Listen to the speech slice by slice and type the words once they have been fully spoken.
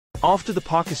After the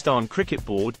Pakistan Cricket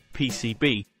Board,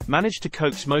 PCB, managed to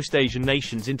coax most Asian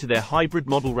nations into their hybrid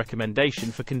model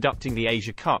recommendation for conducting the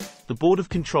Asia Cup, the Board of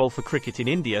Control for Cricket in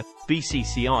India,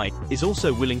 BCCI, is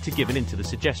also willing to give in to the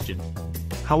suggestion.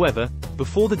 However,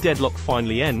 before the deadlock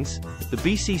finally ends, the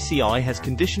BCCI has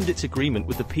conditioned its agreement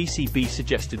with the PCB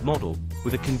suggested model,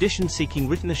 with a condition seeking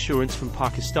written assurance from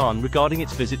Pakistan regarding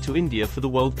its visit to India for the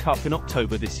World Cup in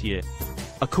October this year.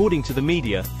 According to the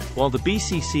media, while the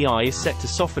BCCI is set to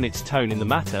soften its tone in the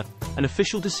matter, an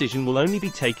official decision will only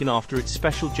be taken after its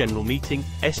Special General Meeting,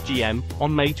 SGM,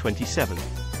 on May 27.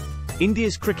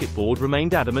 India's cricket board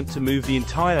remained adamant to move the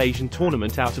entire Asian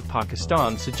tournament out of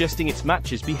Pakistan, suggesting its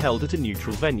matches be held at a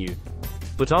neutral venue.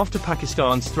 But after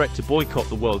Pakistan's threat to boycott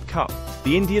the World Cup,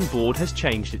 the Indian board has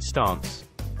changed its stance.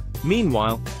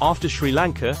 Meanwhile, after Sri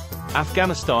Lanka,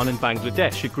 Afghanistan and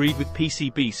Bangladesh agreed with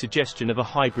PCB's suggestion of a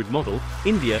hybrid model,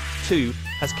 India, too,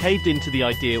 has caved into the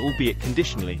idea, albeit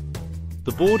conditionally.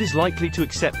 The board is likely to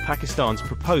accept Pakistan's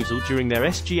proposal during their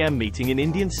SGM meeting in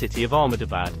Indian city of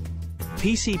Ahmedabad.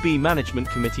 PCB Management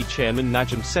Committee Chairman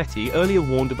Najam Sethi earlier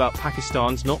warned about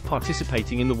Pakistan's not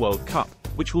participating in the World Cup,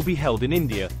 which will be held in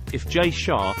India, if Jai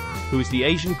Shah, who is the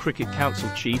Asian Cricket Council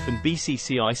chief and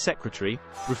BCCI secretary,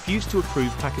 refused to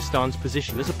approve Pakistan's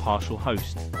position as a partial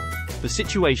host. The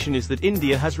situation is that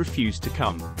India has refused to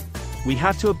come. We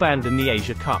had to abandon the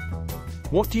Asia Cup.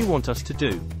 What do you want us to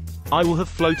do? I will have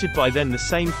floated by then the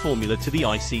same formula to the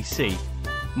ICC.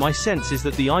 My sense is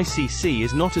that the ICC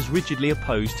is not as rigidly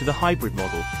opposed to the hybrid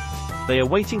model. They are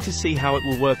waiting to see how it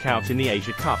will work out in the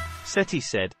Asia Cup, Sethi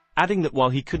said, adding that while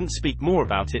he couldn't speak more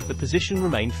about it, the position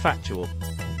remained factual.